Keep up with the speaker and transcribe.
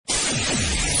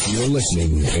You're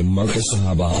listening to Marcus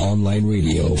Sahaba Online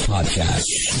Radio Podcast.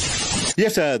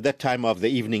 Yes, that time of the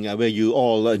evening where you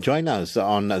all join us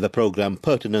on the program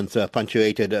Pertinence,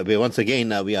 Punctuated, where once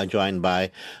again we are joined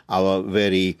by our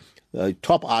very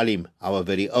top alim, our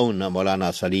very own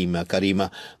Maulana Salim, Karim.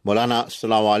 Maulana,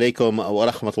 assalamu alaikum wa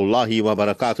rahmatullahi wa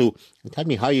barakatuh. Tell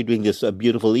me, how are you doing this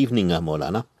beautiful evening,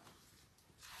 Maulana?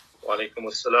 Wa alaikum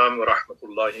assalam wa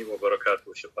rahmatullahi wa barakatuh.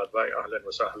 Shafat bhai, ahlan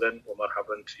wa sahlan wa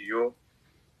marhaban to you.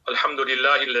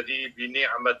 Alhamdulillahi alladhi bi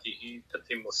ni'matihi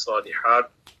tatimmu as-salihat.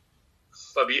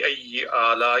 فَبِأَيِّ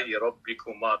آلَاءِ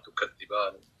رَبِّكُمَا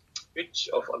تُكَذِّبَانِ. Which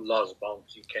of Allah's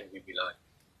bounty can we belie?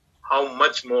 How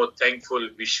much more thankful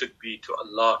we should be to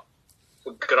Allah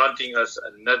for granting us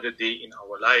another day in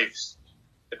our lives,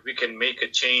 that we can make a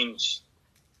change,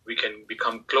 we can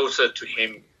become closer to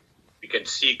Him, we can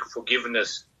seek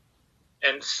forgiveness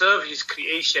and serve His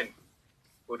creation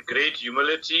with great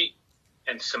humility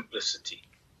and simplicity.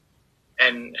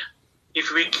 And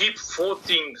if we keep 4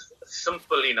 things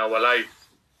simple in our life,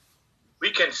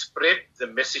 we can spread the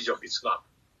message of Islam.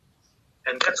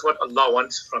 And that's what Allah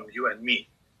wants from you and me.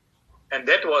 And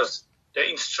that was the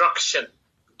instruction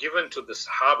given to the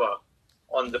Sahaba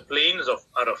on the plains of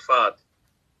Arafat.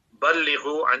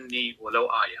 Ballighu anni walau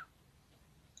ayah.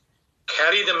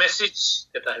 Carry the message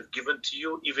that I have given to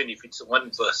you, even if it's one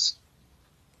verse.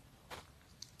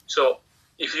 So,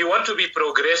 if you want to be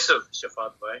progressive,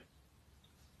 Shafat bhai,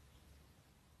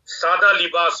 Sada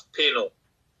libas peno.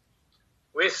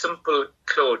 Wear simple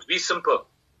clothes. Be simple.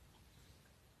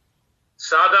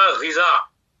 Sada ghiza.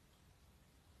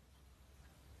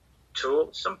 2.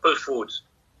 Simple foods.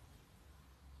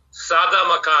 Sada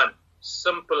makan.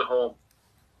 Simple home.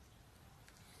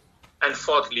 And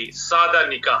 4thly, Sada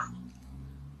nikah.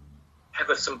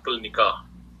 Have a simple nikah.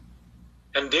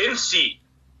 And then see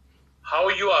how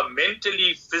you are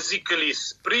mentally, physically,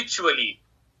 spiritually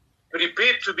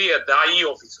prepared to be a da'i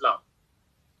of Islam.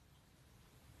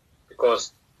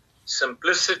 Because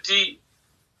simplicity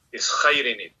is khair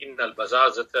in it. Innal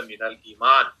bazazata min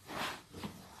al-iman.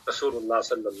 Rasulullah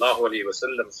sallallahu alayhi wa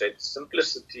sallam said,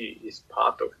 simplicity is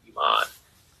part of iman.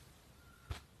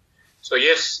 So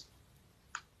yes,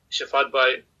 Shafat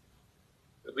bhai,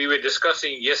 we were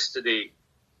discussing yesterday,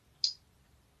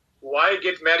 why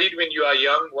get married when you are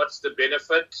young? What's the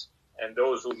benefit? And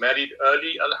those who married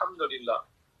early, alhamdulillah,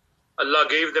 Allah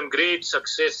gave them great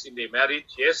success in their marriage.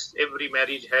 Yes, every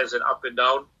marriage has an up and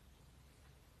down.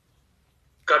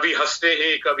 Kabhi haste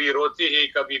hai, kabhi rote hai,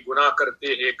 kabhi guna karte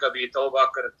hai, kabhi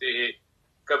tawbah karte hai,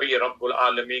 kabhi Rabbul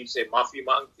Alameen se maafi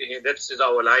mangte hai. That is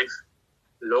our life.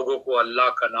 Logo ko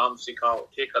Allah ka naam sikhao.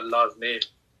 Take Allah's name.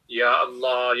 Ya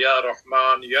Allah, Ya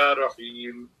Rahman, Ya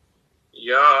Rahim.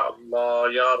 Ya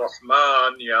Allah, Ya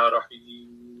Rahman, Ya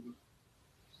Rahim.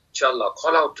 Inshallah,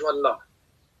 call out to Allah.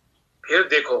 फिर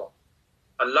देखो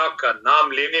अल्लाह का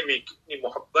नाम लेने में कितनी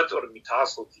मोहब्बत और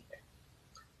मिठास होती है.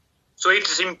 So it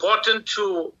is important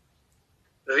to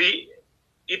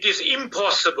it is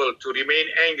impossible to remain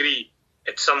angry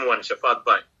at someone, Shafat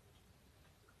bhai,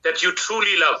 that you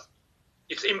truly love.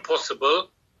 It's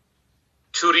impossible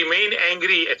to remain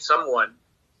angry at someone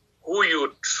who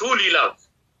you truly love,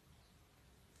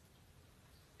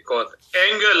 because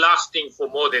anger lasting for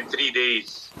more than 3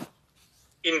 days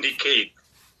indicate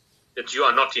that you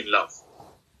are not in love.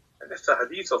 And that's the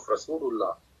hadith of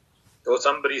Rasulullah. Though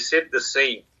somebody said the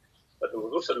same, but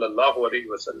Rasul sallallahu alayhi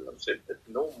wa sallam said that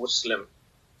no Muslim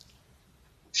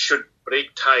should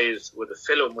break ties with a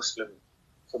fellow Muslim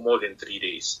for more than 3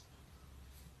 days.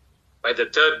 By the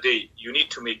 3rd day, you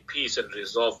need to make peace and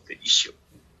resolve the issue.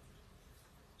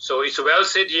 So it's well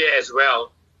said here as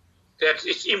well that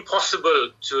it's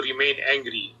impossible to remain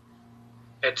angry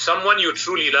at someone you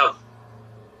truly love.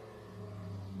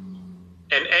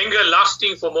 And anger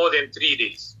lasting for more than 3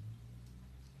 days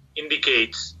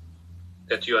indicates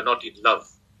that you are not in love.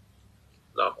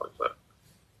 Allahu Akbar.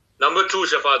 Number 2,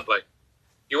 Shafat bhai,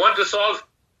 you want to solve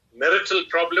marital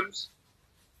problems?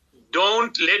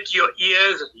 Don't let your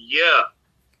ears hear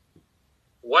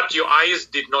what your eyes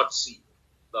did not see.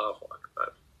 Allahu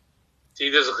Akbar. See,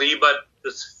 this ghibat,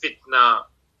 this fitna,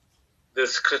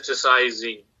 this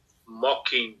criticizing,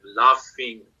 mocking,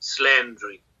 laughing,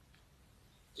 slandering.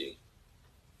 See?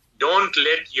 Don't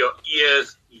let your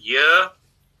ears hear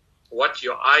what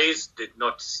your eyes did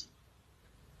not see.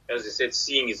 As I said,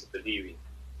 seeing is believing.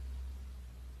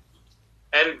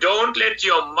 And don't let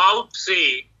your mouth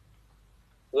say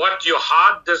what your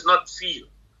heart does not feel.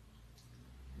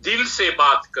 दिल से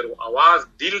बात करो, आवाज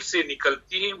दिल से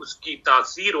निकलती है, उसकी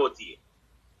तासीर होती है.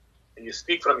 And you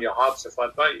speak from your heart,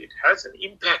 Shafat bhai, it has an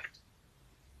impact.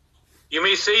 You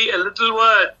may say a little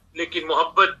word, लेकिन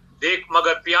मोहब्बत देख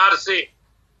मगर प्यार से,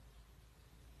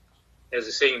 as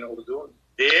they say in Urdu,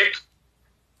 Dekh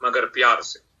magar pyar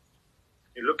se.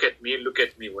 You look at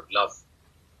me with love.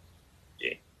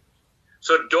 Okay.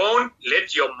 So don't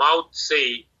let your mouth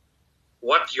say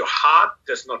what your heart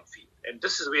does not feel. And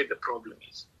this is where the problem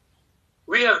is.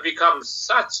 We have become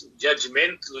such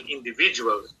judgmental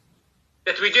individuals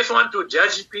that we just want to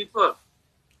judge people.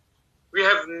 We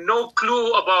have no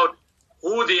clue about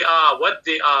who they are,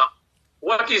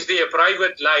 what is their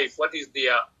private life, what is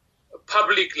their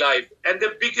public life, and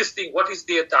the biggest thing, what is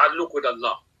their ta'alluq with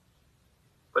Allah.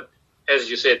 But as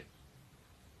you said,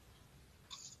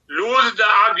 lose the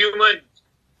argument,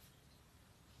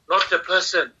 not the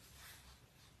person.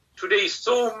 Today,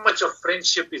 so much of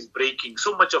friendship is breaking,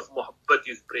 so much of muhabbat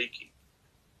is breaking,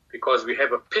 because we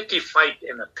have a petty fight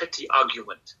and a petty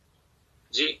argument.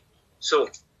 So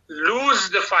lose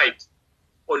the fight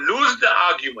or lose the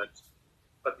argument,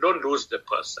 but don't lose the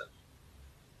person.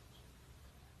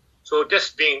 So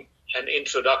this being an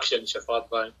introduction, Shafat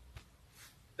Bhai,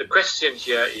 the question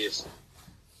here is,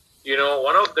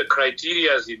 one of the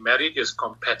criteria in marriage is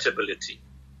compatibility.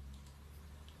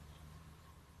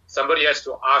 Somebody has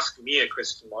to ask me a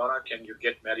question, Mara, can you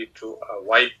get married to a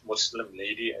white Muslim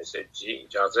lady? I said, Ji,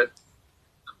 ijazat.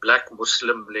 A black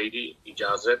Muslim lady,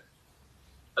 ijazat.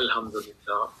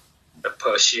 Alhamdulillah. A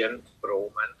Persian,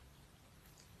 Roman,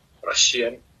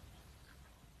 Russian.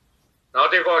 Now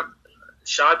they got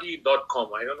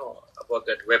shadi.com. I don't know about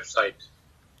that website.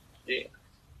 A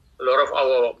lot of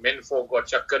our men folk got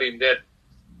chakkar in there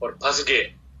or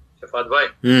pasge. Shafat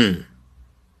Bhai.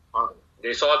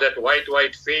 They saw that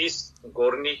white face,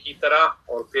 gorni ki tarah,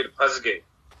 or fir phas gaye.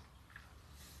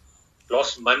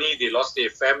 Lost money, they lost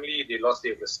their family, they lost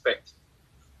their respect.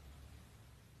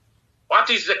 What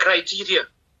is the criteria?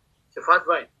 Shafat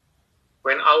Bhai,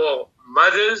 when our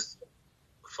mothers,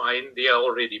 fine, they are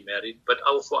already married, but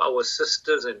for our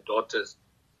sisters and daughters,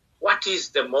 what is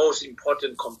the most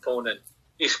important component?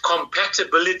 Is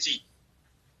compatibility.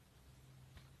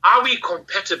 Are we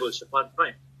compatible, Shafat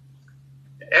Bhai?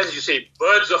 As you say,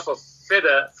 birds of a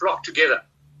feather flock together.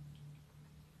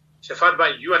 Shafat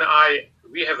Bhai, you and I,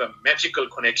 we have a magical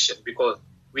connection because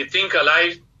we think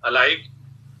alike,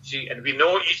 and we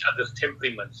know each other's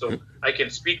temperament. So I can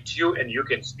speak to you and you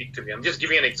can speak to me. I'm just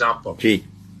giving an example. Okay.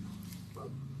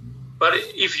 But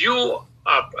if you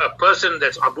are a person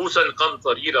that's abusan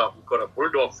qamtarira, who's got a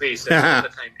bulldog face and all the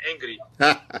time angry,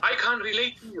 I can't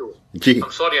relate to you.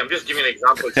 I'm sorry, I'm just giving an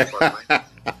example, Shafat Bhai.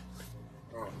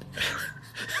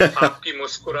 आपकी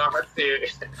मुस्कुराहट से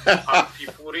आपकी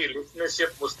पूरी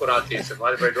listenership मुस्कुराती है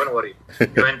Shafat Bhai, don't worry,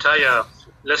 your entire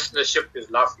listenership is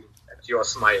laughing at your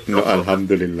smile. No,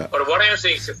 alhamdulillah. But what I'm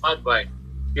saying, Shafat Bhai,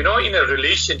 in a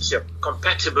relationship,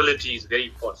 compatibility is very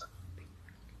important.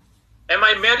 Am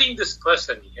I marrying this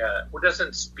person here who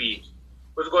doesn't speak,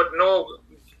 who's got no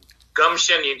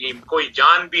gumption in him, koi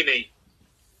jaan bhi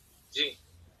nahi,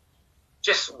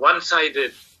 just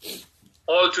one-sided,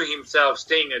 all to himself,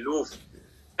 staying aloof.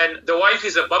 And the wife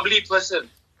is a bubbly person.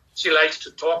 She likes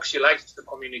to talk. She likes to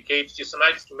communicate. She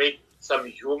likes to make some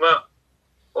humor.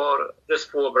 Or this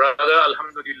poor brother,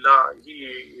 alhamdulillah, he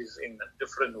is in a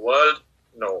different world.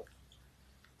 No.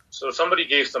 So somebody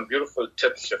gave some beautiful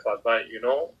tips, Shafat Bhai.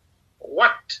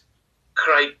 What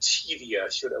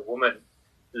criteria should a woman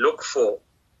look for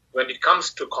when it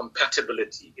comes to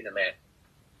compatibility in a man?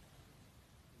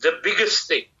 The biggest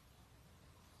thing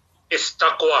is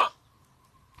taqwa.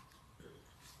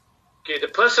 Okay, the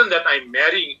person that I'm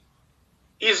marrying,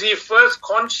 is he first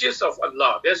conscious of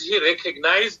Allah? Does he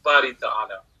recognize Bari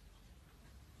Ta'ala?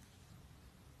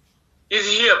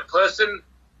 Is he a person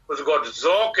who's got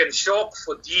zawq and shauq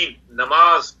for deen,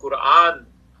 namaz, Quran?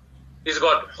 He's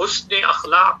got husni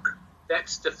akhlaq.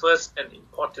 That's the first and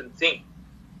important thing.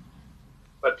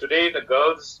 But today the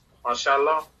girls,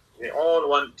 mashallah, they all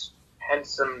want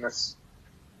handsomeness.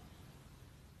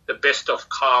 The best of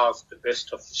cars, the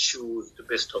best of shoes, the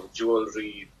best of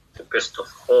jewelry, the best of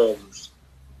homes.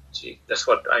 See, that's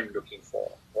what I'm looking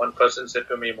for. One person said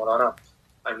to me, Maulana,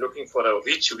 I'm looking for a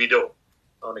rich widow.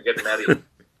 I want to get married.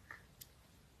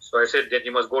 So I said, then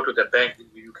you must go to the bank.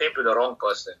 You came to the wrong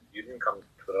person. You didn't come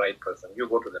to the right person. You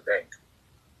go to the bank.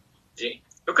 See,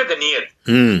 look at the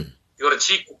niyat. You're a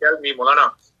cheek to tell me,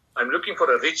 Maulana, I'm looking for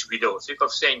a rich widow. Instead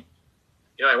of saying,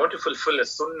 I want to fulfill a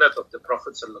sunnah of the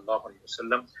Prophet sallallahu alaihi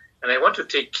wasallam, and I want to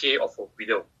take care of a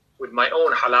widow with my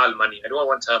own halal money. I don't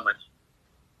want her money.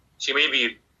 She may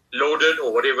be loaded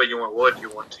or whatever word you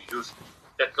want to use.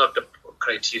 That's not the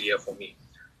criteria for me.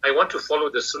 I want to follow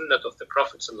the sunnah of the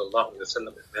Prophet sallallahu alaihi wasallam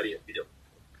and marry a widow.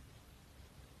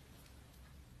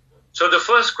 So the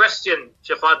first question,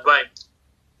 Shafat Bhai,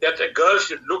 that a girl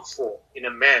should look for in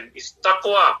a man is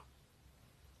taqwa.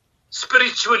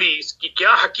 spiritually इसकी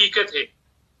क्या हकीकत है?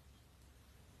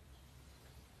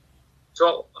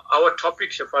 So our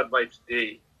topic, Shafat, by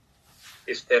today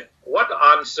is that what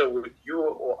answer would you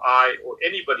or I or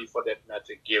anybody for that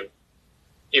matter give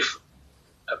if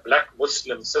a black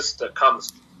Muslim sister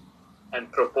comes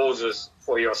and proposes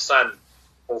for your son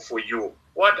or for you?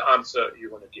 What answer are you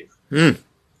going to give?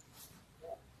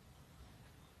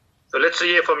 So let's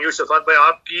hear from you, Shafat bhai,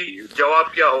 aapki jawab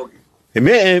kya hogi?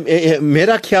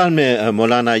 Mera khayal mein,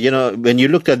 Maulana, you know, when you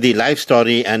looked at the life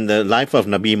story and the life of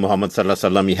Nabi Muhammad sallallahu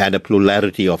alaihi wasallam, he had a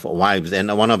plurality of wives,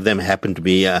 and one of them happened to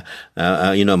be,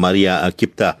 Maria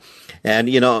Kipta. And,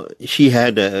 you know, she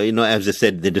had, as I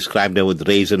said, they described her with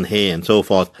raisin hair and so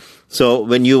forth. So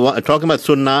when you are talking about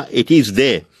Sunnah, it is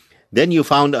there. Then you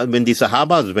found when the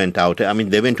Sahabas went out, I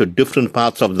mean, they went to different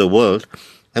parts of the world,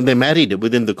 and they married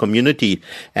within the community,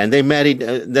 and they married,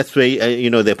 that's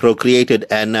where, they procreated,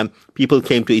 and people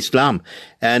came to Islam.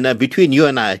 And between you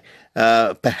and I,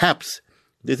 perhaps,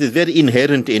 this is very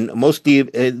inherent in mostly,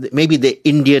 maybe the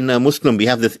Indian Muslim, we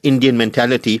have this Indian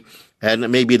mentality, and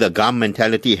maybe the Gam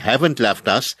mentality haven't left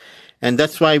us. And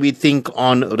that's why we think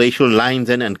on racial lines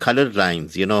and colored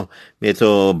lines, you know, मैं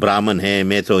तो Brahman है,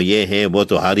 मैं तो ये है, वो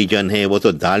तो Harijan है, वो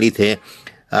तो Dalit है.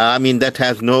 I mean, that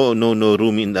has no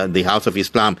room in the house of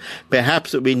Islam.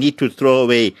 Perhaps we need to throw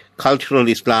away cultural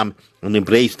Islam and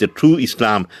embrace the true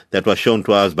Islam that was shown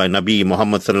to us by Nabi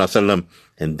Muhammad sallallahu alaihi wasallam.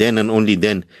 And then and only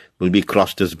then will we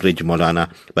cross this bridge, Maulana.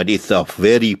 But it's a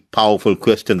very powerful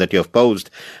question that you have posed.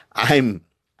 I'm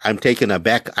taken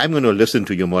aback. I'm going to listen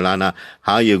to you, Maulana,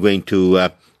 how you're going to,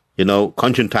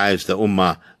 conscientize the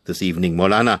Ummah this evening.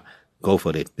 Maulana, go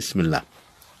for it. Bismillah.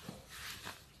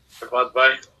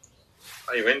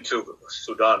 I went to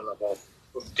Sudan about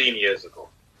 15 years ago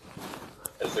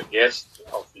as a guest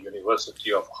of the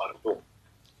University of Khartoum.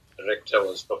 The rector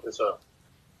was Professor,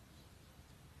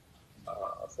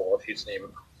 for his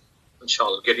name,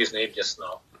 inshallah, get his name just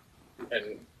now.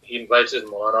 And he invited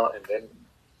Maulana, and then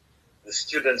the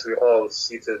students were all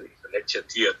seated in the lecture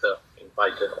theatre,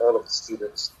 invited all of the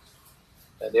students,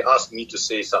 and they asked me to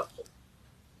say something.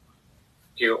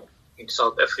 In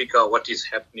South Africa, what is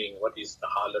happening? What is the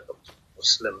halat of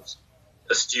Muslims,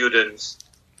 the students,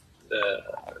 the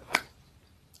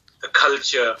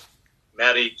culture,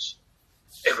 marriage,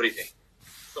 everything.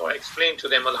 So I explained to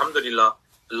them, Alhamdulillah,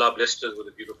 Allah blessed us with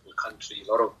a beautiful country,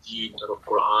 a lot of deen, a lot of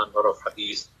Quran, a lot of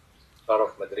hadith, a lot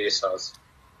of madrasas.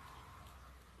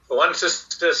 So one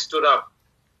sister stood up.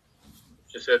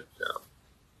 She said,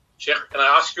 Sheikh, can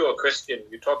I ask you a question?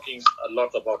 You're talking a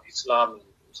lot about Islam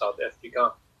in South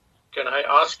Africa. Can I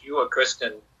ask you a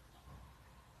question?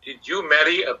 Did you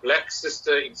marry a black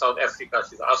sister in South Africa?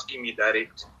 She's asking me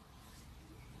direct.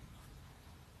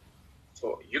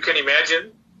 So you can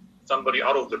imagine somebody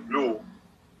out of the blue,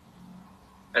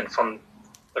 and from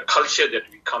the culture that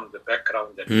we come, the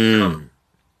background that we come.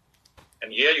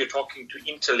 And here you're talking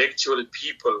to intellectual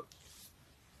people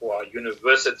who are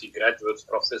university graduates,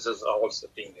 professors are all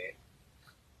sitting there.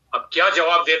 Ab kya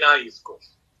jawab dena hai isko?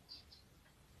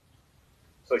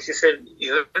 So she said,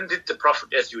 isn't it the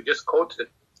Prophet, as you just quoted,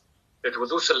 that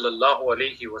Wudu sallallahu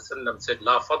alayhi wa sallam said,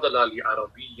 La fadala li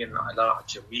Arabiyyin ala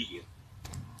Ajamiyyin,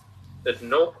 that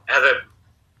no Arab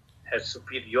has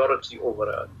superiority over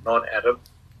a non-Arab,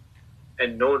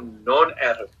 and no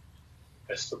non-Arab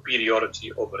has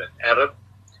superiority over an Arab,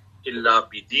 illa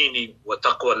bidini wa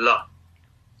taqwallah.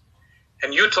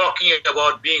 And you're talking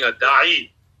about being a da'i.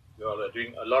 You are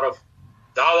doing a lot of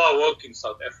dawah work in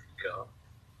South Africa.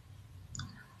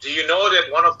 Do you know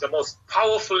that one of the most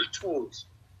powerful tools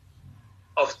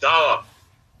of dawah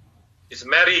is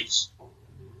marriage?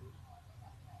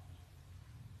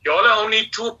 You all are only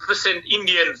 2%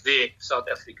 Indians there, South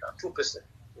Africa, 2%.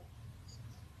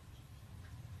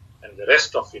 And the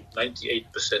rest of it,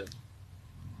 98%,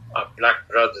 are black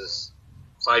brothers,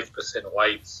 5%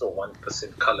 white, so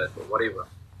 1% colored or whatever.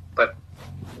 But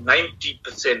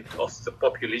 90% of the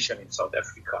population in South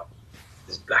Africa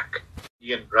is black.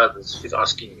 Indian brothers, she's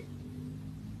asking me,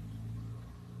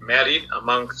 married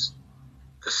amongst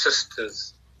the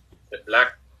sisters, the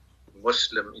black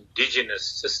Muslim indigenous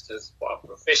sisters who are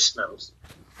professionals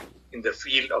in the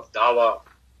field of dawah,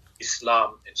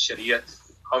 Islam and Sharia.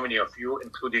 How many of you,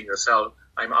 including yourself,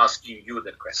 I'm asking you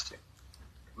that question.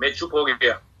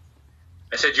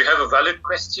 I said, you have a valid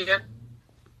question,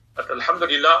 but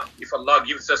alhamdulillah, if Allah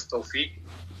gives us tawfiq,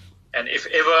 and if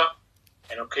ever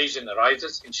an occasion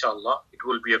arises, inshallah, it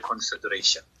will be a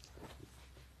consideration.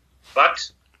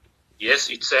 But, yes,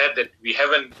 it's sad that we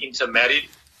haven't intermarried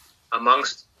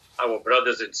amongst our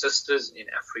brothers and sisters in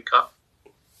Africa.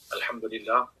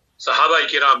 Alhamdulillah. Sahaba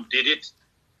Kiram did it.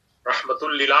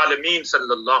 Rahmatul lil Alameen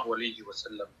sallallahu alayhi wa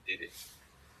sallam did it.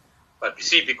 But you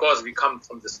see, because we come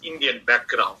from this Indian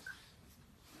background,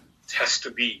 it has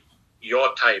to be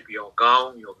your type, your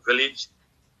gaon, your village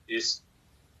is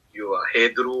you are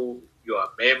Hedru, you are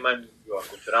Memon, you are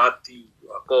Gujarati,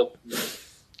 you are Koki.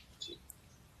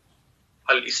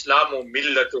 Al-Islamu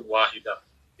millatun wahida.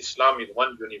 Islam is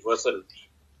one universal deen.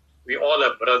 We all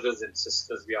are brothers and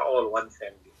sisters. We are all one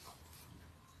family.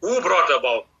 Who brought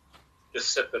about this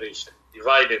separation,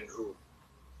 divide and rule?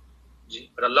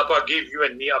 But Allah Pak gave you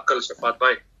and me akal, Shafat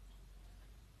bhai.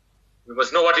 We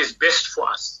must know what is best for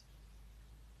us.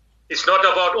 It's not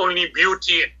about only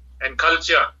beauty and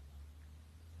culture.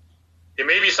 There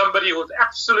may be somebody who's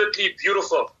absolutely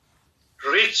beautiful,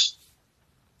 rich,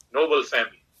 noble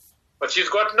family, but she's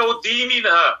got no deen in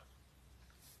her.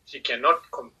 She cannot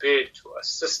compare to a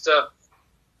sister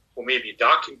who may be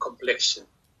dark in complexion,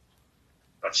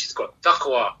 but she's got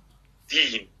taqwa,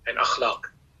 deen and akhlaq.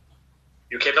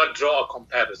 You cannot draw a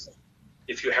comparison.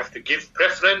 If you have to give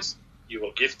preference, you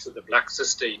will give to the black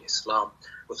sister in Islam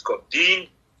who's got deen,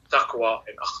 taqwa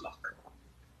and akhlaq.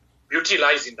 Beauty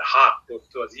lies in the heart.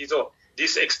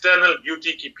 This external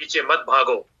beauty ki piche mat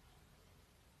bhago.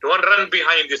 Don't run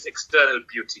behind this external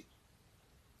beauty.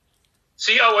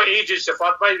 See our ages,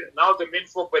 Shafat bhai, now the men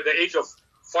folk by the age of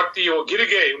 40 or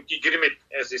girge, unki girimit,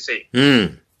 as they say.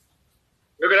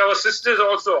 Look at our sisters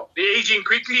also. They're aging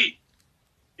quickly.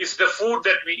 It's the food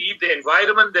that we eat, the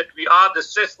environment that we are, the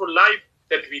stressful life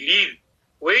that we lead.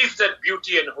 Where is that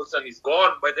beauty and husn is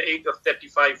gone by the age of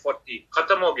 35, 40.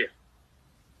 Khatam ho gaya.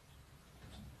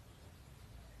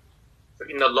 So,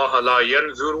 inna Allah la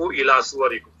yanzuru ila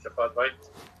suwarikum, Shafat bhai.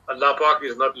 Allah Pak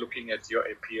is not looking at your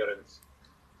appearance.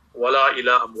 Wala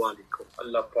ila amwalikum.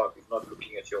 Allah Pak is not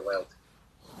looking at your wealth.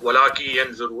 Walaki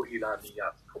yanzuru ila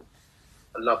niyatikum.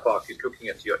 Allah Pak is looking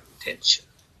at your intention.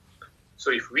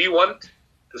 So if we want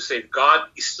to safeguard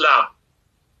Islam,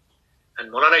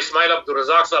 and Maulana Ismail Abdul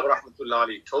Razak Sahib Rahmatullah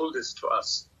Ali told this to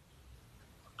us.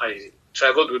 I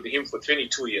traveled with him for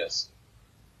 22 years.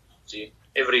 See,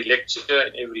 every lecture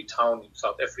in every town in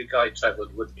South Africa, I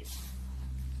traveled with him.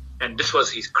 And this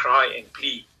was his cry and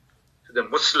plea to the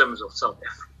Muslims of South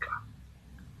Africa.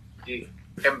 He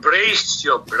embraced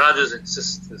your brothers and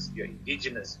sisters, your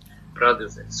indigenous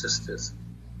brothers and sisters.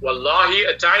 Wallahi,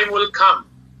 a time will come,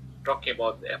 talking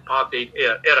about the apartheid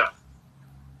era.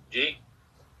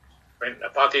 When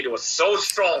apartheid was so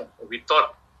strong, we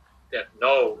thought that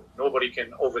no, nobody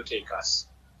can overtake us.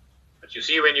 But you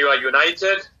see, when you are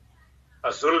united,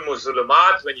 az-zulmu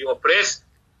zulumat, when you oppress,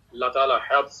 Allah Ta'ala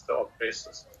helps the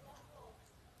oppressors.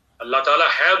 Allah Ta'ala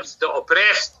helps the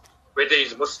oppressed, whether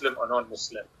he's Muslim or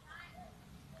non-Muslim.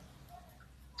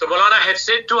 So Maulana had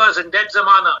said to us in that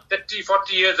zamana, 30,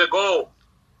 40 years ago,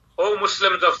 O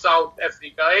Muslims of South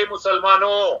Africa, hey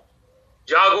Musalmano,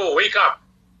 jago, wake up.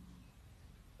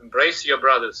 Embrace your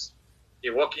brothers.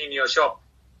 They're working in your shop.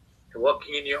 They're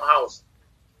working in your house.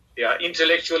 There are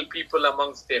intellectual people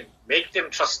amongst them. Make them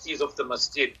trustees of the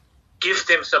masjid. Give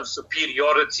them some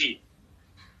superiority.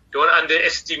 Don't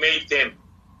underestimate them.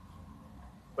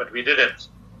 But we didn't.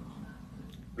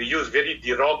 We used very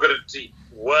derogatory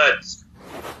words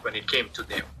when it came to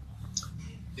them.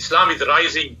 Islam is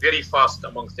rising very fast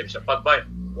amongst them. Shafat bhai,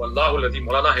 Wallahu ladhi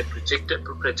Maulana had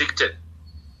predicted.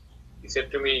 He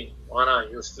said to me,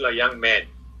 Maulana, you're still a young man.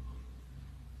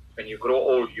 When you grow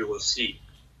old, you will see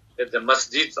that the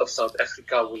masjids of South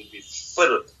Africa will be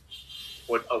filled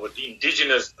with our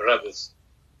indigenous brothers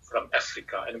from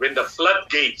Africa. And when the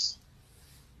floodgates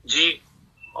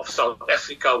of South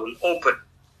Africa will open,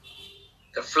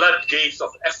 the floodgates of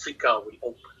Africa will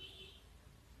open.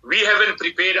 We haven't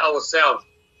prepared ourselves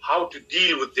how to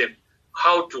deal with them,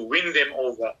 how to win them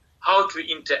over, how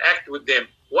to interact with them,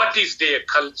 what is their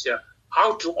culture,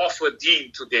 how to offer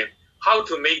deen to them, how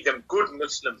to make them good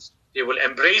Muslims. They will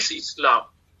embrace Islam,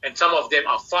 and some of them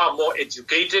are far more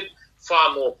educated,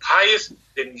 far more pious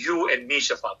than you and me,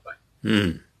 Shafat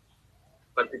bhai.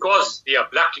 But because they are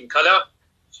black in color,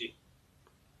 we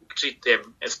treat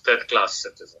them as third-class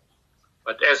citizens.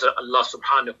 But as Allah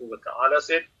subhanahu wa ta'ala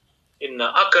said,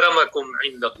 Inna akramakum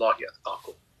inda Allahi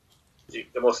atqakum.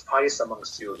 The most pious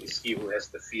amongst you is he who has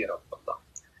the fear of Allah.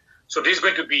 So there's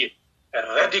going to be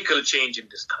a radical change in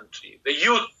this country. The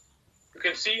youth, you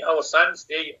can see our sons,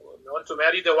 they want to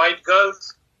marry the white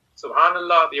girls,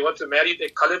 subhanallah. They want to marry the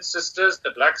colored sisters,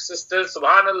 the black sisters,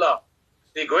 subhanallah.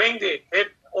 They're going there head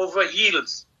over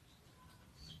heels.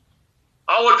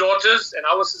 Our daughters and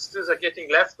our sisters are getting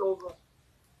left over.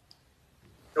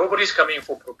 Nobody's coming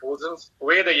for proposals.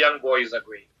 Where the young boys are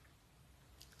going.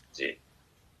 See?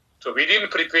 So we didn't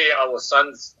prepare our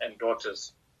sons and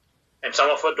daughters And some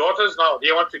of her daughters now,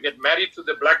 they want to get married to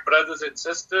the black brothers and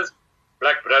sisters.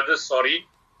 Black brothers, sorry.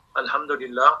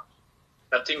 Alhamdulillah.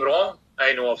 Nothing wrong.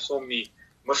 I know of so many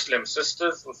Muslim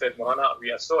sisters who said, Mohana,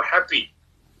 we are so happy.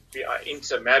 We are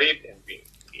intermarried and we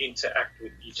interact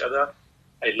with each other.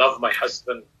 I love my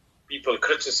husband. People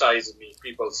criticize me.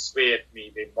 People swear at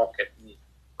me. They mock at me.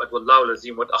 But Wallahu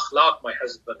Azim, what akhlaq my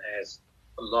husband has,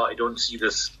 Allah, I don't see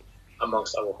this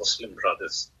amongst our Muslim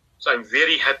brothers. So I'm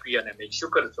very happy and I make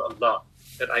shukr to Allah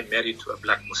that I'm married to a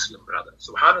black Muslim brother.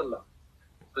 Subhanallah.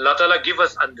 Allah Ta'ala give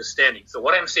us understanding. So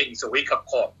what I'm saying is a wake-up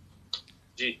call.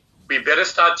 Gee, we better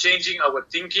start changing our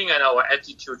thinking and our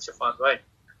attitude, Shafat, right?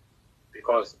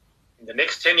 Because in the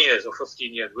next 10 years or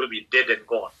 15 years, we'll be dead and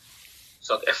gone.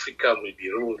 South Africa will be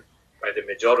ruled by the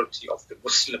majority of the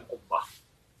Muslim Ummah.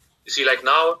 You see, like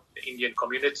now, the Indian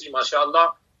community,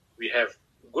 mashallah, we have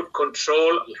good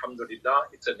control, alhamdulillah,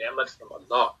 it's a ni'mat from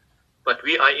Allah. But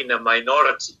we are in a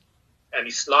minority, and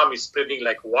Islam is spreading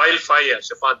like wildfire,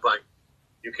 Shafat Bhai.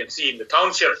 You can see in the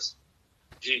townships,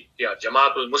 they are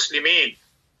Jamaatul Muslimin,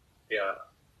 they are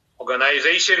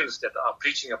organizations that are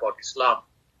preaching about Islam,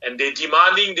 and they're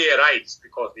demanding their rights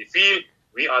because they feel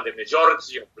we are the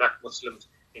majority of black Muslims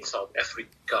in South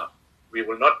Africa. We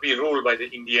will not be ruled by the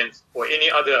Indians or any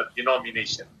other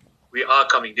denomination. We are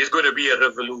coming. There's going to be a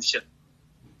revolution.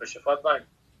 But Shafat Bhai,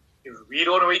 if we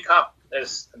don't wake up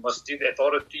as masjid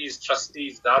authorities,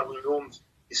 trustees, Darul Ulooms,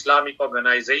 Islamic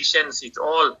organizations, it's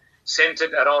all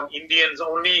centered around Indians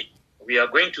only, we are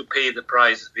going to pay the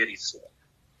price very soon.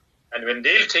 And when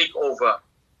they'll take over,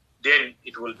 then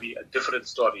it will be a different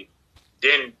story.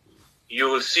 Then you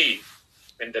will see,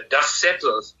 when the dust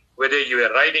settles, whether you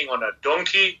are riding on a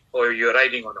donkey or you're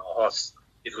riding on a horse,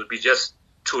 it will be just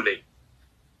too late.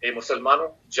 Hey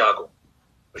Musalmano, jago.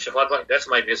 That's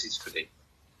my message today.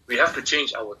 We have to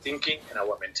change our thinking and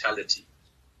our mentality.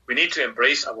 We need to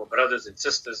embrace our brothers and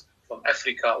sisters from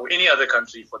Africa or any other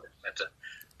country for that matter.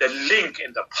 The link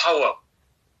and the power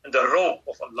and the rope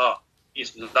of Allah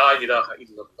is La ilaha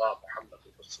illallah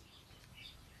Muhammadur Rasulullah.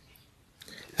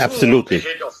 Absolutely. The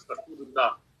head of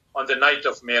Rasulullah on the night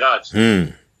of Miraj.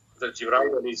 The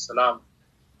Jibreel alayhi salam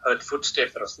heard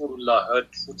footsteps. Rasulullah heard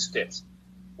footsteps.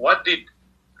 What did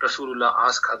Rasulullah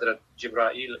ask Hazrat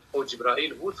Jibreel? Oh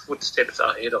Jibreel, whose footsteps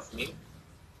are ahead of me?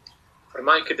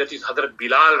 Farmaike, that is Hazrat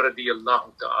Bilal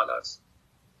radiyallahu ta'ala.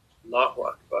 Allahu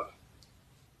Akbar.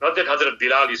 Not that Hazrat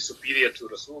Bilal is superior to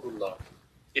Rasulullah.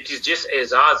 It is just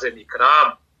azaz and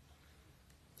ikram.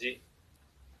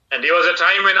 And there was a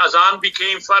time when azan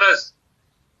became faraz.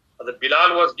 Hazrat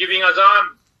Bilal was giving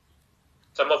azan.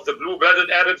 Some of the blue-blooded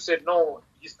Arabs said, no,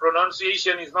 his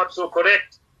pronunciation is not so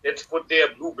correct. Let's put there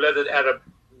blue-blooded Arab.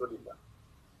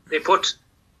 They put,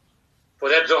 for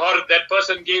that Zohar, that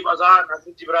person gave azan.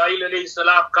 Hazrat Jibreel alayhi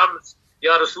salam comes.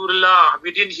 Ya Rasulullah,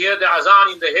 we didn't hear the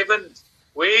azan in the heavens.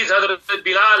 Where is Hazrat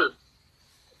Bilal?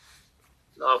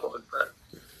 Allahu Akbar.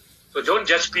 So don't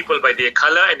judge people by their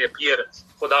color and appearance.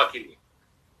 Khuda ke liye.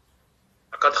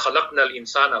 Aqad khalaqna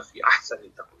al-insana fi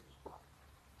ahsani taqwim.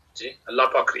 Allah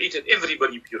Pak created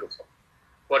everybody beautiful.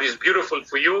 What is beautiful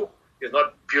for you is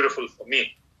not beautiful for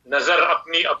me. Nazar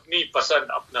apni pasand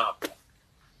apna apna.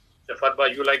 Shafat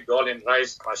Bhai, you like dal and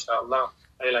rice, mashallah.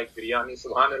 I like biryani,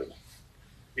 subhanallah.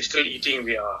 We're still eating,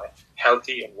 we are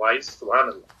healthy and wise,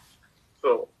 subhanallah.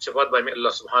 So, Shafat Bhai, may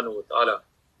Allah subhanahu wa ta'ala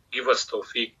give us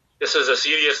tawfiq. This is a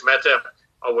serious matter.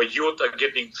 Our youth are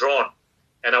getting drawn,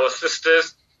 and our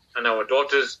sisters and our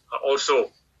daughters are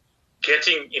also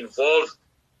getting involved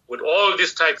with all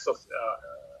these types of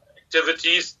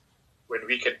activities. When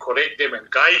we can correct them and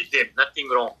guide them, nothing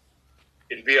wrong.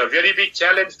 It'll be a very big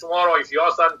challenge tomorrow if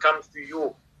your son comes to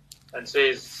you and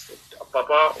says,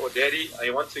 Papa or Daddy, I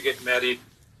want to get married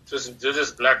to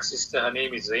this black sister, her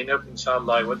name is Zainab,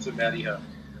 inshallah, I want to marry her.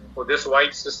 Or this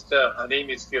white sister, her name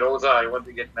is Firoza, I want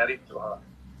to get married to her.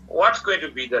 What's going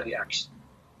to be the reaction?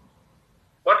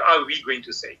 What are we going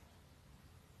to say?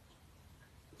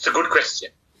 It's a good question.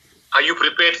 Are you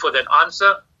prepared for that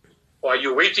answer? Or are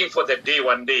you waiting for that day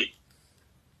one day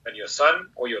when your son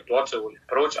or your daughter will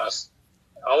approach us,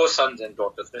 our sons and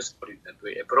daughters, let's put it that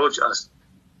way, approach us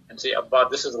and say, Abba,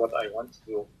 this is what I want to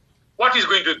do. What is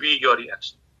going to be your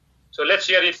reaction? So let's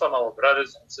hear it from our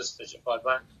brothers and sisters.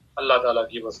 Allah Ta'ala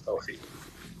give us tawfiq.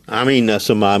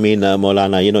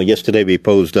 Maulana, yesterday we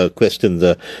posed questions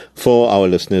for our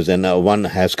listeners, and one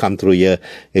has come through here.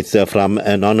 It's from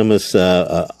anonymous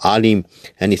Alim,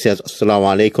 and he says,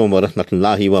 Assalamu alaikum wa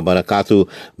rahmatullahi wa barakatuh.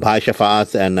 Bhai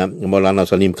Shafat and Maulana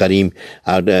Salim Karim,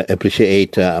 I'd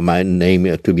appreciate my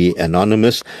name to be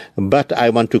anonymous, but I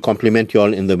want to compliment you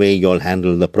all in the way you all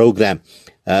handle the program.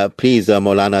 Please,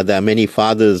 Maulana, there are many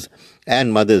fathers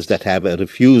and mothers that have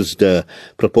refused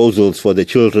proposals for the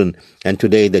children, and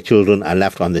today the children are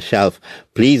left on the shelf.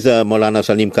 Please, Maulana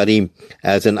Salim Karim,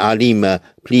 as an alim,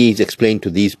 please explain to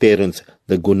these parents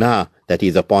the guna that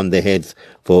is upon their heads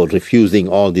for refusing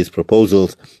all these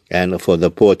proposals and for the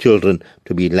poor children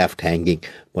to be left hanging.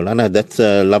 Maulana, that's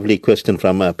a lovely question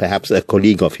from perhaps a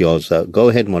colleague of yours. Go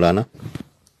ahead, Maulana.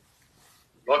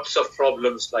 Lots of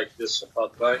problems like this,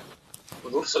 Shafat bhai.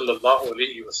 Huzur sallallahu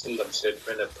alayhi wa sallam said,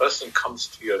 when a person comes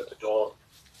to your door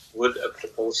with a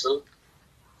proposal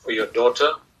for your daughter,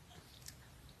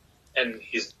 and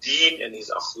his deen and his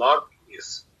akhlaq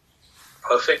is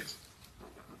perfect,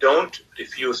 don't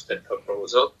refuse that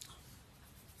proposal.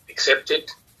 Accept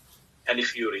it. And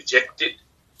if you reject it,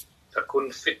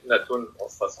 takun fitnatun or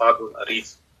fasadun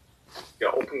arif. You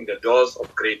are opening the doors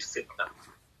of great fitna.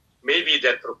 Maybe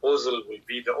that proposal will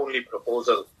be the only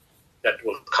proposal that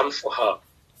will come for her.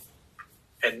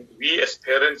 And we as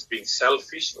parents, being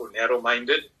selfish or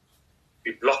narrow-minded,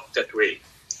 we block that way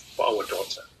for our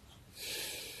daughter.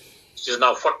 She's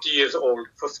now 40 years old,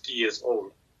 50 years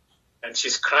old, and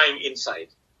she's crying inside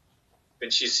when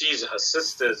she sees her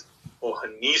sisters or her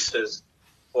nieces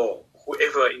or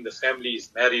whoever in the family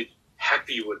is married,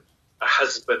 happy with a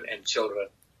husband and children.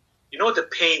 You know the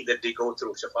pain that they go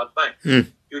through, Shafat bhai?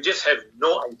 You just have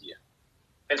no idea.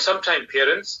 And sometimes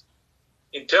parents,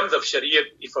 in terms of Sharia,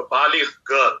 if a baligh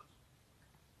girl,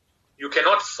 you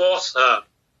cannot force her.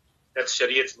 That's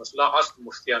Shariat's masla. Ask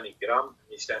Muftiyani Kiram,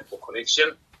 they stand for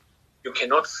correction. You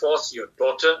cannot force your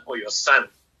daughter or your son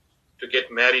to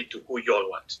get married to who you all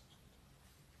want.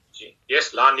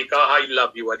 Yes, la nikaha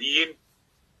illa biwaliyin,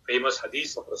 famous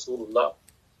hadith of Rasulullah,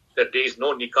 that there is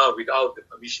no nikah without the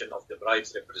permission of the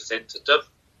bride's representative.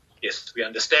 Yes, we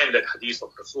understand that hadith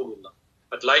of Rasulullah.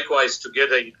 But likewise,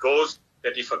 together it goes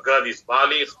that if a girl is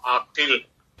baligh, aqil,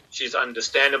 she's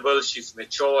understandable, she's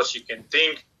mature, she can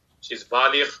think, she's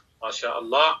baligh,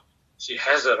 mashallah, she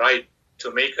has a right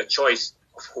to make a choice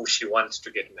of who she wants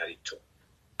to get married to.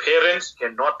 Parents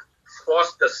cannot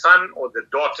force the son or the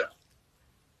daughter.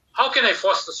 How can I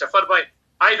force the Shafat bhai?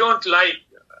 I don't like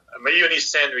a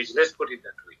mayonnaise sandwich, let's put it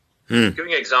that way.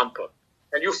 Giving an example.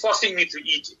 And you're forcing me to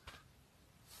eat it.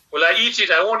 Will I eat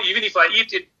it? I won't. Even if I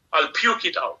eat it, I'll puke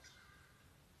it out.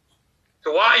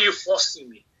 So why are you forcing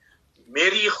me?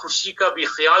 Meri khushi ka bhi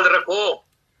khayal rakho.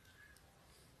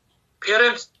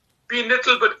 Parents, be a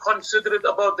little bit considerate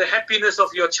about the happiness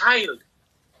of your child.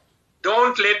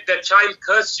 Don't let that child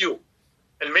curse you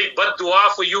and make bad dua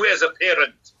for you as a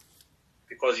parent,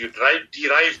 because you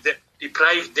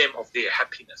deprive them of their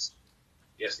happiness.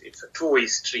 Yes, it's a two-way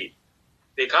street.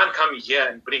 They can't come here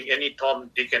and bring any Tom,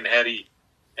 Dick and Harry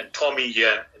and Tommy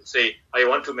here and say, I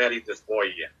want to marry this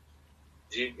boy here.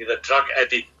 He's a drug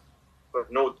addict,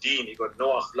 got no deen, he got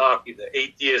no akhlaq, he's an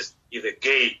atheist, he's a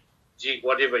gay,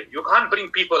 whatever. You can't bring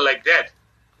people like that.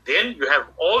 Then you have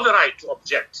all the right to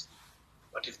object.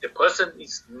 But if the person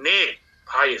is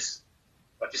pious,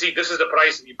 but you see, this is the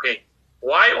price we pay.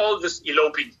 Why all this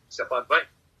eloping, Shafat bhai?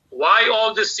 Why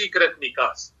all this secret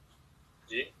nikahs?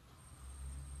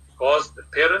 Because the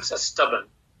parents are stubborn.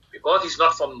 Because he's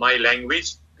not from my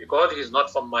language, because he's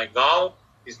not from my gaon,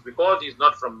 because he's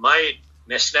not from my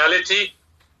nationality,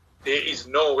 there is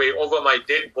no way over my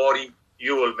dead body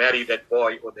you will marry that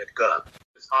boy or that girl.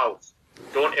 This house.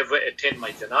 Don't ever attend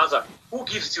my janazah. Who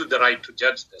gives you the right to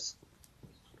judge this?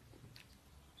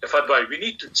 Shafat bhai, we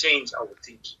need to change our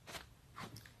thinking.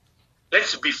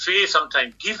 Let's be fair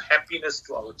sometimes. Give happiness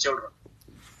to our children.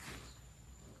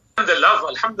 The love,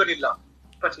 alhamdulillah.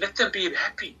 But let them be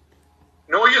happy.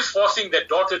 No use forcing their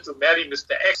daughter to marry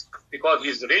Mr. X because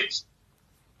he's rich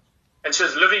and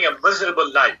she's living a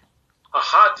miserable life. Her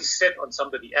heart is set on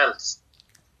somebody else.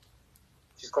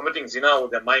 She's committing zina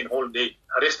with her mind whole day.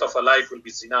 The rest of her life will be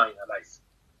zina in her life.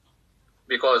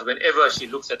 Because whenever she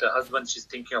looks at her husband, she's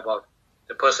thinking about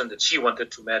the person that she wanted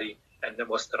to marry and that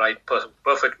was the right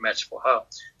perfect match for her.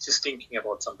 She's thinking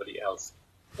about somebody else.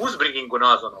 Who's bringing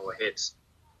gunas on our heads?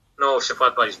 No,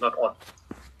 Shafat bhai is not on.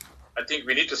 I think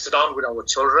we need to sit down with our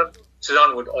children, sit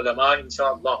down with ulama,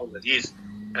 inshallah,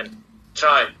 and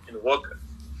try and work,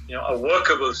 a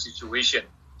workable situation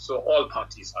so all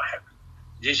parties are happy.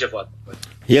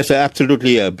 Yes,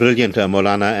 absolutely brilliant,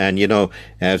 Maulana. And,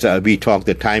 as we talk,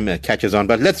 the time catches on.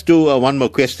 But let's do one more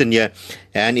question here.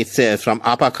 And it's from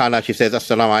Apa Khala. She says,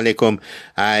 Assalamu alaikum.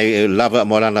 I love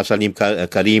Maulana Salim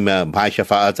Karim Bhai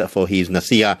Shafat for his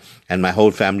nasiha. And my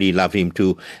whole family love him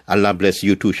too. Allah bless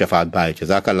you too, Shafat Bhai.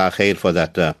 Jazakallah khair for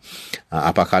that,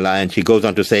 Apa Khala. And she goes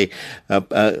on to say,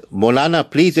 Maulana,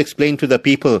 please explain to the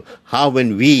people how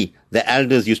when we, the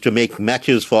elders, used to make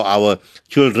matches for our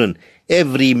children,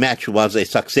 every match was a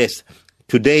success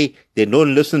Today, they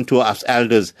don't listen to us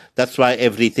elders. That's why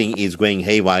everything is going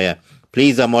haywire.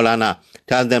 Please, Maulana,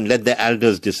 tell them, let the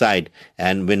elders decide.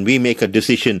 And when we make a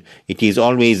decision, it is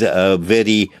always a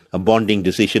very bonding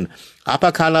decision.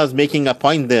 Apa Khala is making a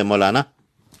point there, Maulana.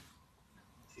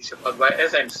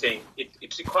 As I'm saying,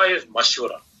 it requires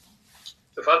mashura.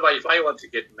 So, Father, if I want to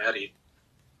get married,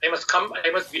 I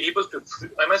must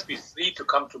be free to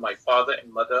come to my father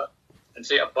and mother and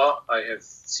say, Abba, I have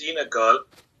seen a girl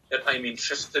that I'm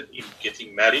interested in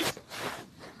getting married.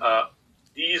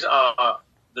 These are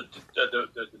the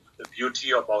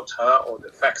beauty about her, or the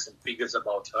facts and figures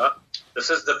about her. This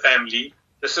is the family.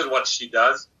 This is what she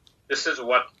does. This is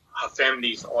what her family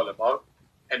is all about.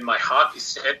 And my heart is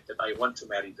set that I want to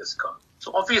marry this girl.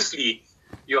 So obviously,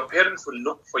 your parents will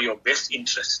look for your best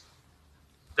interest.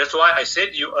 That's why I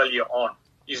said to you earlier on,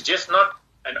 it's just not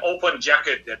an open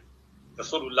jacket that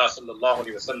Rasulullah sallallahu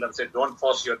alaihi wasallam said, don't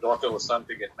force your daughter or son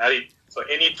to get married. So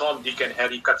any Tom, Dick and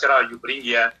Harry Kachara you bring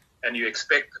here and you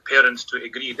expect the parents to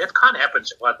agree, that can't happen,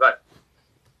 Shafat Bhai.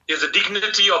 There's a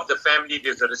dignity of the family,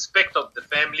 there's a respect of the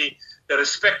family, the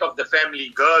respect of the family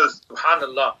girls,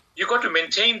 subhanallah. You got to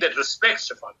maintain that respect,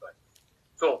 Shafat Bhai.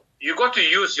 So you got to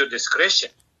use your discretion.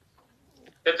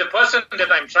 That the person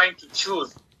that I'm trying to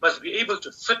choose must be able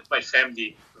to fit my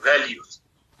family values.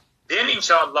 Then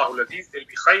inshallah, there'll be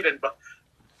khair and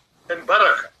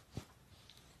barakah.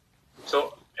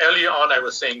 So earlier on I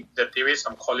was saying that there were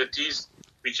some qualities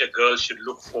which a girl should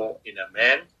look for in a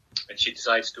man when she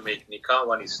decides to make nikah.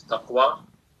 One is taqwa.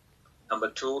 Number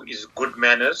 2 is good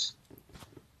manners.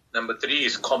 Number 3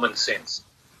 is common sense.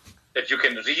 That you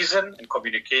can reason and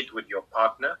communicate with your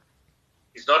partner.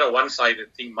 It's not a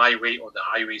one-sided thing, my way or the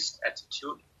highway's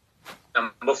attitude.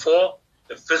 Number 4,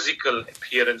 the physical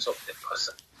appearance of that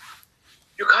person.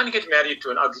 You can't get married to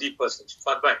an ugly person.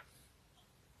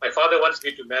 My father wants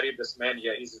me to marry this man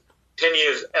here. He's 10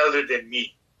 years elder than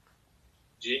me.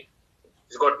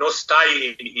 He's got no style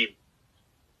in him.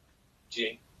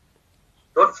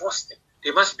 Don't force them.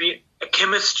 There must be a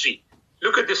chemistry.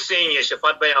 Look at this saying here,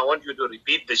 Shafat Bhai, I want you to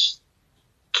repeat this.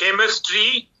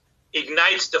 Chemistry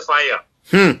ignites the fire.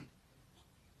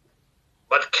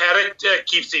 But character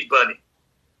keeps it burning.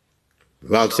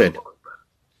 Well said.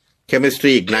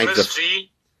 Chemistry ignites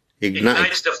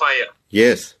the fire.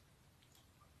 Yes.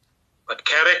 But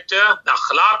character, the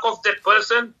akhlaq of that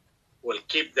person will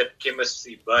keep that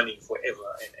chemistry burning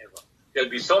forever and ever. There'll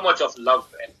be so much of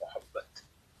love and muhabbat.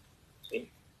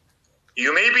 See?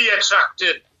 You may be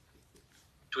attracted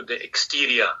to the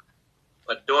exterior,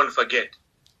 but don't forget,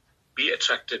 be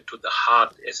attracted to the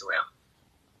heart as well.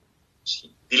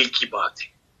 दिल की बात है,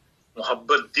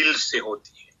 मोहब्बत दिल से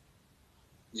होती है,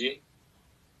 जी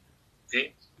जी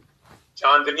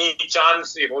चांदनी चांद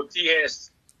से होती है,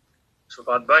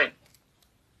 शफात भाई,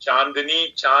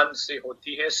 चांदनी चांद से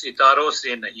होती है, सितारों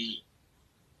से नहीं,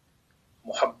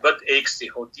 मोहब्बत एक से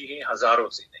होती है, हजारों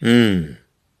से नहीं.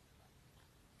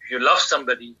 If you love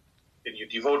somebody, then you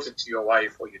devote it to your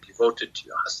wife or you devote it to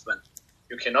your husband.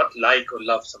 You cannot like or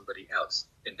love somebody else,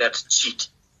 and that's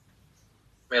cheating.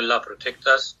 May Allah protect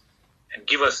us and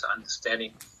give us the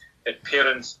understanding that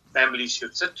parents, families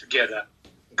should sit together,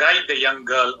 guide the young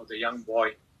girl or the young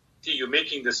boy. See, you're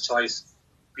making this choice.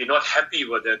 We're not happy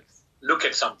with it. Look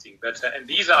at something better. And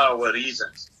these are our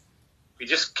reasons. We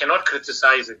just cannot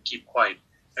criticize and keep quiet.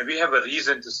 And we have a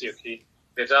reason to say, okay,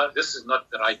 better, this is not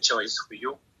the right choice for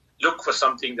you. Look for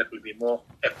something that will be more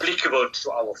applicable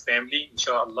to our family,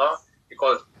 inshallah,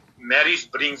 because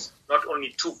marriage brings not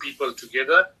only two people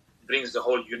together, brings the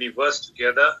whole universe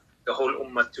together, the whole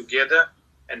ummah together,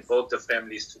 and both the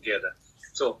families together.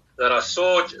 So, there are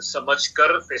so much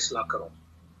kar faisla karo.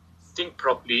 Think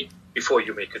properly before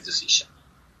you make a decision.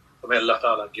 So may Allah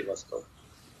Ta'ala give us both.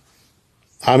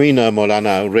 Ameen,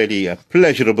 Maulana, really a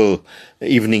pleasurable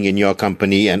evening in your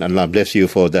company, and Allah bless you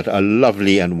for that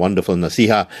lovely and wonderful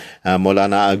nasiha.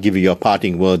 Maulana, I'll give you your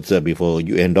parting words before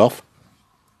you end off.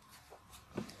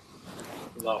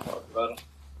 Allahu Akbar.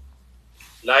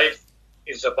 Life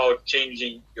is about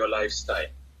changing your lifestyle.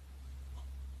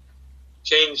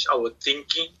 Change our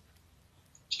thinking,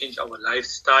 change our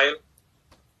lifestyle,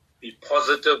 be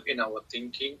positive in our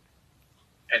thinking,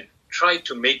 and try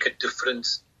to make a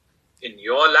difference in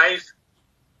your life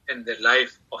and the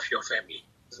life of your family.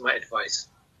 This is my advice.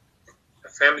 A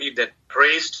family that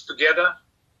prays together,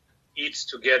 eats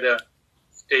together,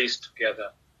 stays together,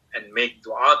 and make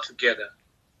dua together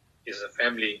is a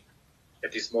family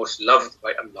that is most loved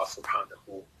by Allah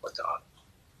subhanahu wa ta'ala.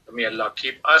 So may Allah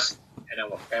keep us and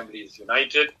our families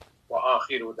united. Wa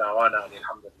akhiru da'wana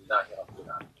alhamdulillahi rabbil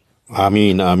alamin.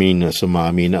 Ameen, Ameen, Summa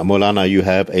Ameen. Maulana, you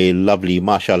have a lovely,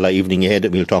 mashallah, evening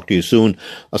ahead. We'll talk to you soon.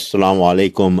 Assalamu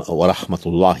alaikum wa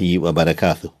rahmatullahi wa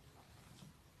barakatuh.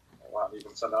 Wa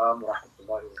alaikum salam wa rahmatullahi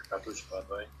wa barakatuh, Shafat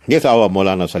bhai. Yes, our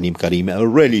Maulana Salim Karim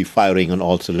really firing on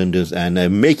all cylinders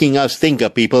and making us think,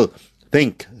 people.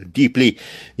 Think deeply.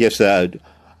 Yes, I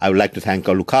would like to thank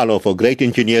Lucalo for great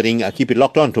engineering. Keep it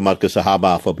locked on to Marcus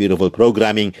Sahaba for beautiful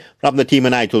programming. From the team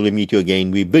and I, till we meet you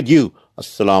again, we bid you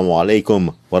Assalamu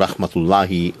alaikum wa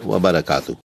rahmatullahi wa barakatuh.